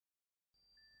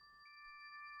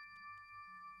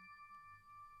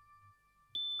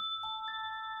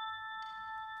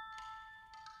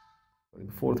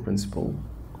The fourth principle,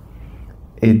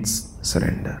 it's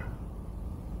surrender.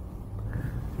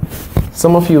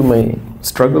 Some of you may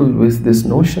struggle with this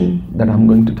notion that I'm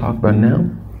going to talk about now,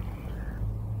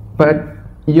 but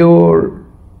your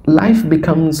life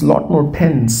becomes a lot more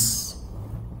tense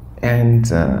and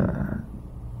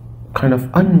kind of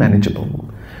unmanageable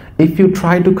if you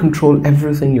try to control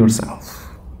everything yourself.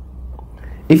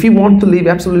 If you want to leave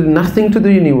absolutely nothing to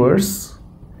the universe,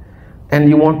 and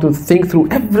you want to think through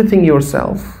everything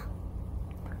yourself,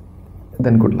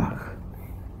 then good luck.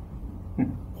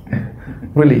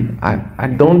 Really, I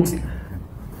don't.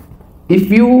 If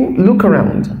you look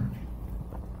around,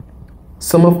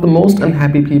 some of the most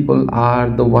unhappy people are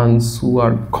the ones who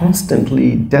are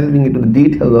constantly delving into the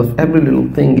detail of every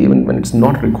little thing, even when it's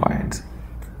not required.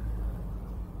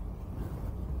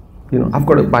 You know, I've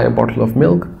got to buy a bottle of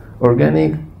milk,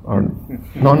 organic or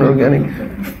non-organic,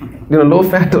 low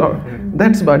fat, or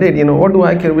that's about it. What do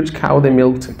I care which cow they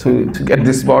milked to get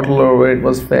this bottle or where it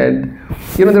was fed?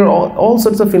 There are all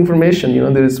sorts of information.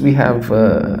 We have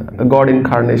a God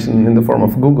incarnation in the form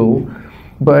of Google,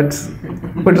 but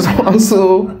it's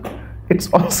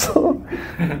also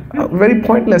very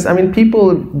pointless. I mean,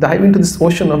 people dive into this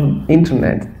ocean of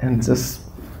internet and just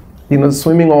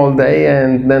swimming all day,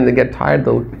 and then they get tired,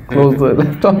 they'll close the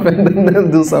laptop and then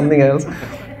they'll do something else.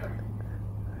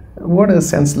 What a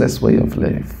senseless way of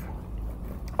living.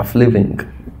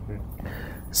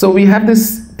 So we have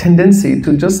this tendency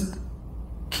to just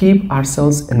keep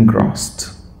ourselves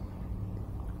engrossed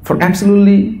for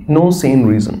absolutely no sane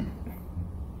reason.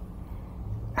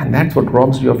 And that's what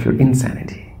robs you of your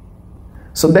insanity.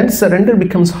 So then surrender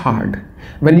becomes hard.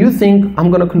 When you think, I'm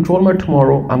going to control my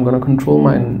tomorrow, I'm going to control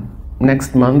my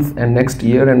next month and next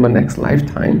year and my next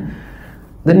lifetime,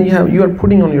 then you are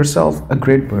putting on yourself a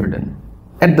great burden.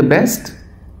 At the best,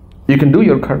 you can do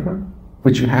your karma,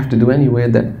 which you have to do anyway,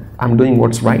 that I'm doing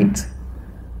what's right,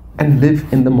 and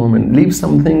live in the moment. Leave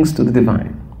some things to the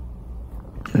divine.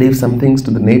 Leave some things to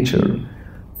the nature.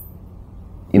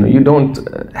 You don't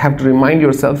have to remind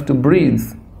yourself to breathe.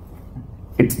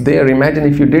 It's there. Imagine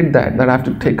if you did that I have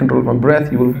to take control of my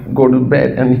breath, you will go to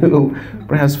bed and you will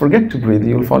perhaps forget to breathe.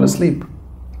 You will fall asleep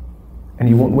and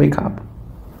you won't wake up.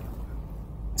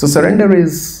 So surrender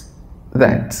is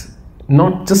that.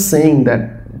 Not just saying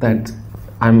that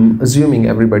I'm assuming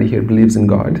everybody here believes in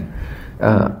God.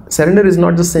 Surrender is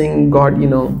not just saying, God,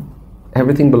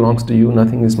 everything belongs to you,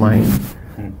 nothing is mine,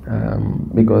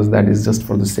 because that is just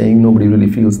for the saying. Nobody really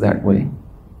feels that way.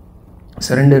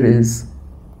 Surrender is,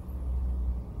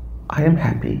 I am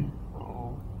happy,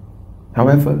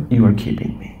 however you are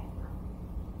keeping me.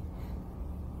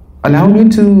 Allow me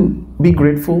to be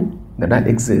grateful that I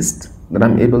exist, that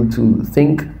I'm able to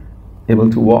think, able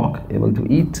to walk, able to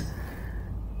eat,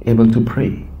 able to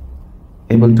pray,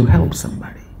 able to help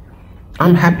somebody.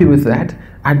 I'm happy with that.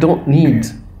 I don't need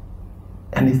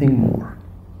anything more.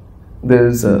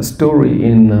 There's a story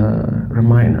in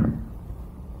Ramayana.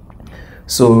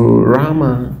 So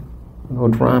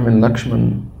Lord Ram and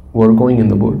Lakshman were going in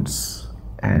the woods,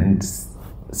 and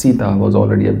Sita was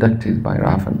already abducted by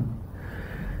Ravan.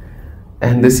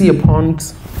 And they see a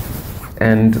pond,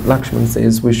 and Lakshman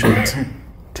says, we should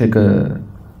take a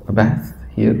bath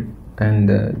here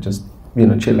and just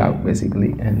chill out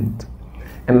basically, and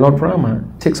Lord Rama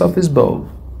takes off his bow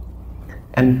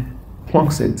and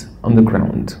plonks it on the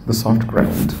ground, the soft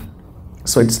ground,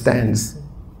 so it stands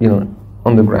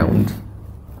on the ground,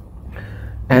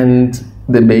 and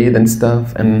they bathe and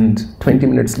stuff, and 20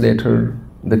 minutes later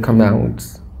they come out,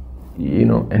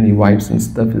 and he wipes and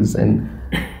stuff and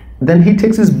then he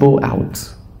takes his bow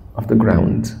out of the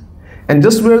ground. And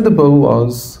just where the bow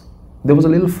was, there was a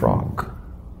little frog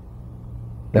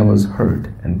that was hurt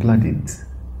and bloodied.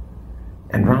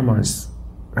 And Rama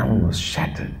was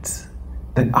shattered.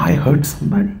 That I hurt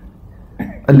somebody,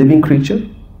 a living creature.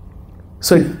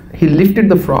 So he lifted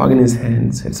the frog in his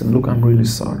hands and said, look, I'm really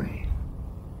sorry.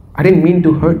 I didn't mean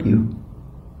to hurt you.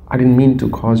 I didn't mean to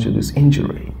cause you this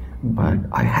injury, but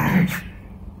I have.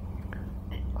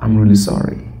 I'm really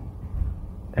sorry.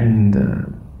 And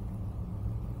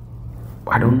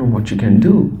I don't know what you can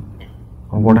do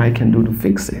or what I can do to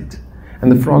fix it.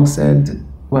 And the frog said,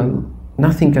 well,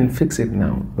 nothing can fix it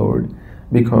now, Lord,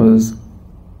 because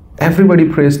everybody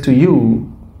prays to you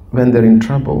when they're in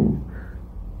trouble,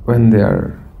 when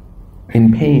they're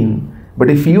in pain. But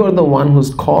if you are the one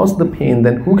who's caused the pain,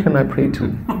 then who can I pray to,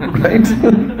 right?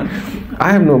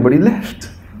 I have nobody left.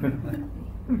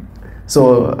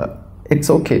 So it's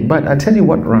okay. But I tell you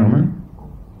what, Rama,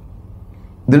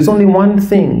 there's only one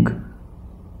thing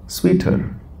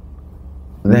sweeter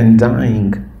than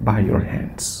dying by your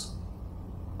hands.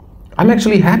 I'm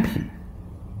actually happy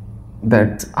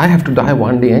that I have to die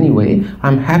one day anyway.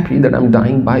 I'm happy that I'm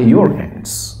dying by your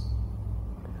hands.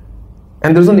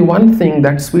 And there's only one thing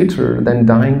that's sweeter than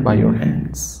dying by your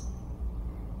hands.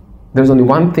 There's only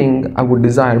one thing I would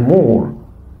desire more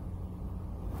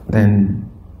than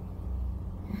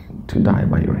to die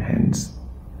by your hands,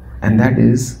 and that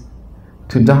is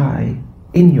to die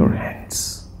in your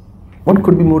hands. What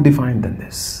could be more divine than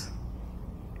this?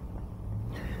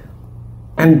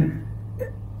 And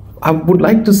I would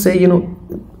like to say,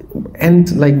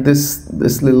 end like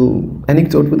this little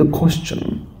anecdote with a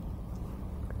question.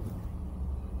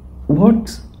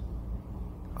 What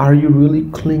are you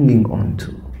really clinging on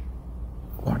to?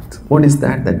 What is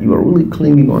that you are really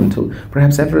clinging on to?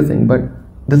 Perhaps everything, but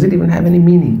does it even have any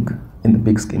meaning in the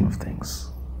big scheme of things?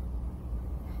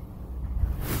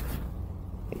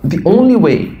 The only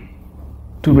way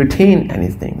to retain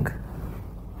anything,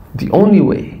 the only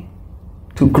way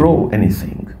to grow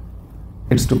anything,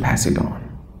 is to pass it on.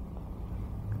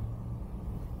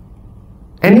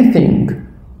 Anything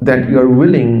that you are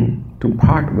willing to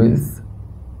part with,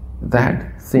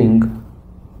 that thing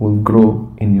will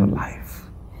grow in your life.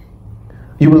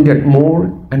 You will get more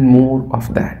and more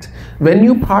of that. When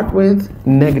you part with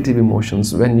negative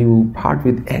emotions, when you part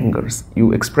with angers,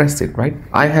 you express it, right?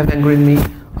 I have anger in me,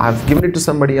 I've given it to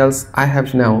somebody else, I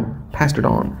have now passed it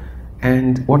on.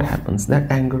 And what happens?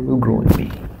 That anger will grow in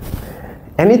me.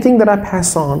 Anything that I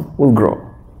pass on will grow.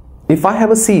 If I have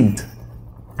a seed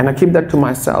and I keep that to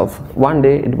myself, one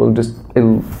day it'll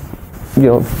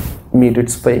meet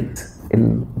its fate.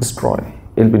 It'll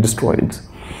be destroyed.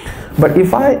 But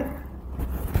if I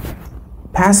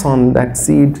pass on that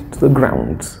seed to the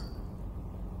ground,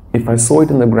 if I sow it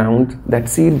in the ground, that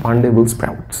seed one day will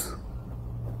sprout.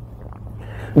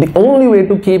 The only way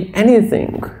to keep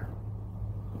anything,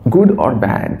 good or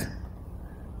bad,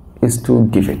 is to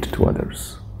give it to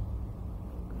others.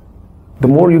 The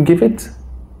more you give it,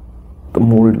 the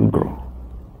more it will grow.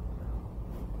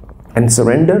 And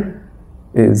surrender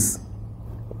is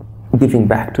giving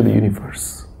back to the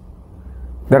universe.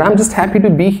 That I'm just happy to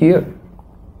be here.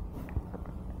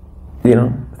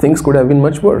 Things could have been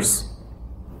much worse.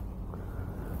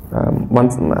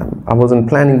 Once I wasn't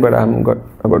planning, but I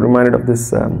got reminded of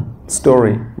this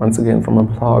story once again from a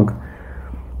blog.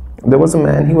 There was a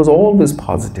man, he was always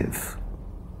positive.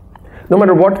 No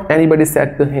matter what anybody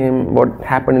said to him, what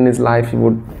happened in his life, he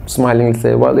would smilingly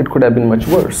say, well, it could have been much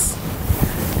worse.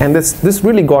 And this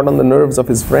really got on the nerves of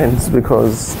his friends,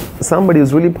 because somebody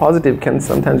who's really positive can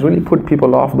sometimes really put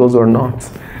people off, those who are not.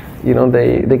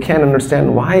 They can't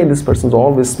understand why this person's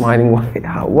always smiling.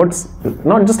 What's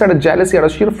not just out of jealousy, out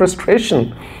of sheer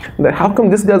frustration, that how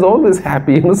come this guy's always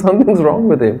happy? Something's wrong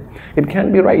with him. It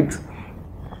can't be right.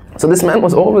 So this man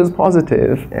was always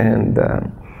positive, and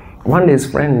one day his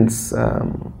friends,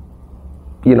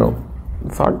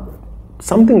 thought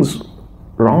something's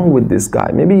wrong with this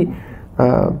guy. Maybe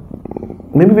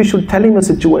we should tell him a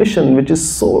situation which is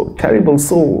so terrible,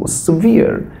 so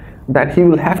severe, that he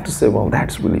will have to say, well,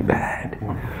 that's really bad.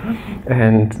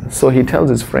 And so he tells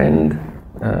his friend,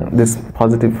 this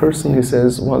positive person, he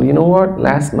says, well, you know what,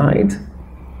 last night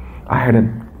I had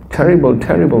a terrible,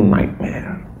 terrible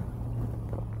nightmare.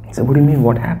 He said, what do you mean,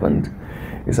 what happened?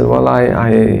 He said, well,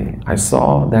 I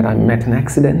saw that I met an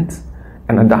accident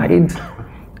and I died,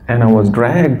 and I was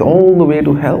dragged all the way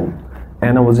to hell,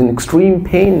 and I was in extreme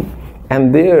pain,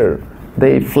 and there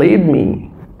they flayed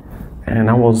me, and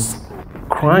I was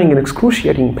crying in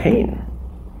excruciating pain.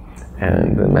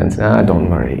 And the man said, don't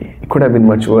worry, it could have been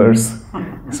much worse.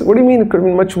 I said, what do you mean it could have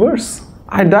been much worse?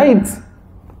 I died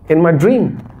in my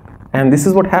dream, and this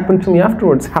is what happened to me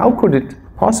afterwards. How could it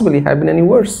possibly have been any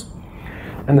worse?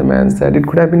 And the man said, it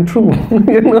could have been true.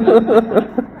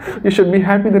 You should be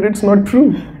happy that it's not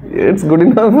true. It's good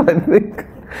enough, I think.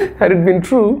 Had it been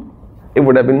true, it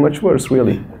would have been much worse,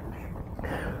 really.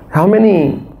 How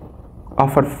many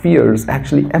of our fears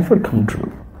actually ever come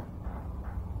true?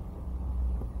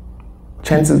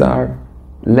 Chances are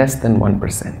less than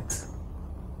 1%.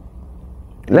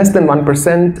 Less than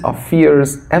 1% of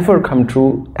fears ever come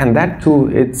true, and that too,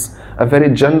 it's a very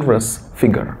generous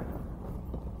figure.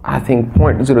 I think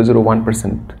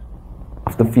 0.001%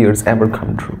 of the fears ever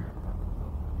come true.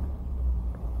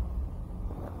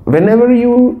 Whenever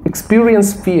you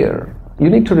experience fear, you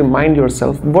need to remind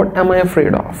yourself, what am I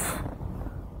afraid of?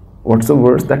 What's the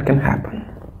worst that can happen?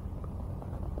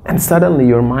 And suddenly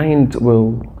your mind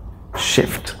will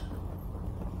shift.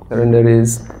 Surrender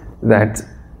is that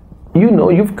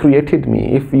you've created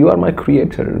me. If you are my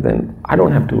creator, then I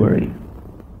don't have to worry.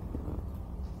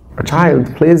 A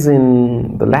child plays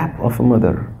in the lap of a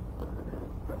mother,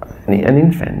 an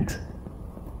infant.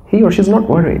 He or she is not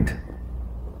worried.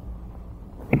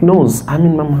 It knows I'm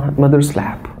in my mother's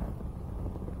lap.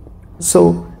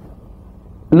 So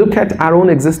look at our own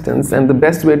existence, and the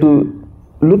best way to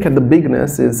look at the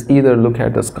bigness is either look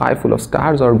at the sky full of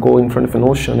stars or go in front of an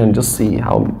ocean and just see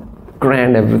how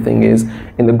grand everything is.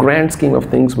 In the grand scheme of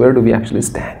things, where do we actually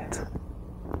stand?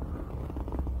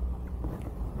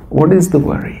 What is the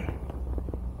worry?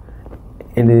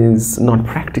 It is not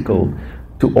practical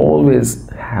to always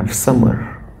have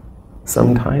summer.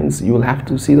 Sometimes you'll have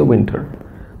to see the winter.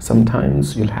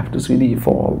 Sometimes you'll have to see the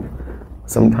fall.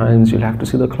 Sometimes you'll have to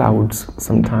see the clouds.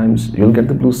 Sometimes you'll get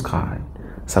the blue sky.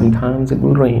 Sometimes it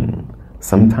will rain.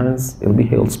 Sometimes it'll be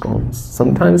hailstorms.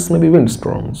 Sometimes maybe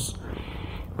windstorms.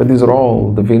 But these are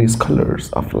all the various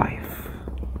colors of life.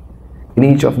 In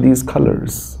each of these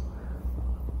colors,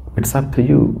 it's up to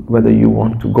you whether you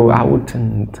want to go out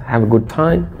and have a good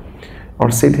time, or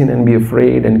sit in and be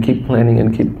afraid and keep planning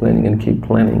and keep planning and keep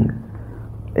planning.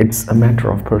 It's a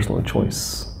matter of personal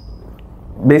choice.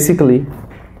 Basically,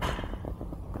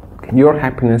 your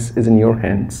happiness is in your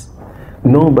hands.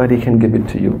 Nobody can give it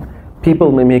to you.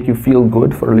 People may make you feel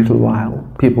good for a little while.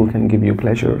 People can give you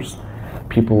pleasures.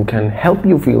 People can help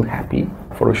you feel happy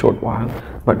for a short while.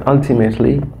 But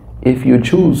ultimately, if you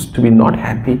choose to be not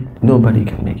happy, nobody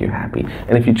can make you happy.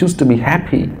 And if you choose to be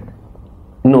happy,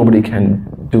 nobody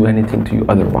can do anything to you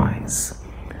otherwise.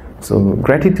 So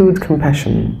gratitude,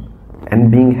 compassion,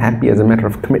 and being happy as a matter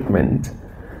of commitment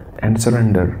and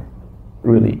surrender,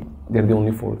 really, they're the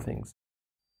only four things.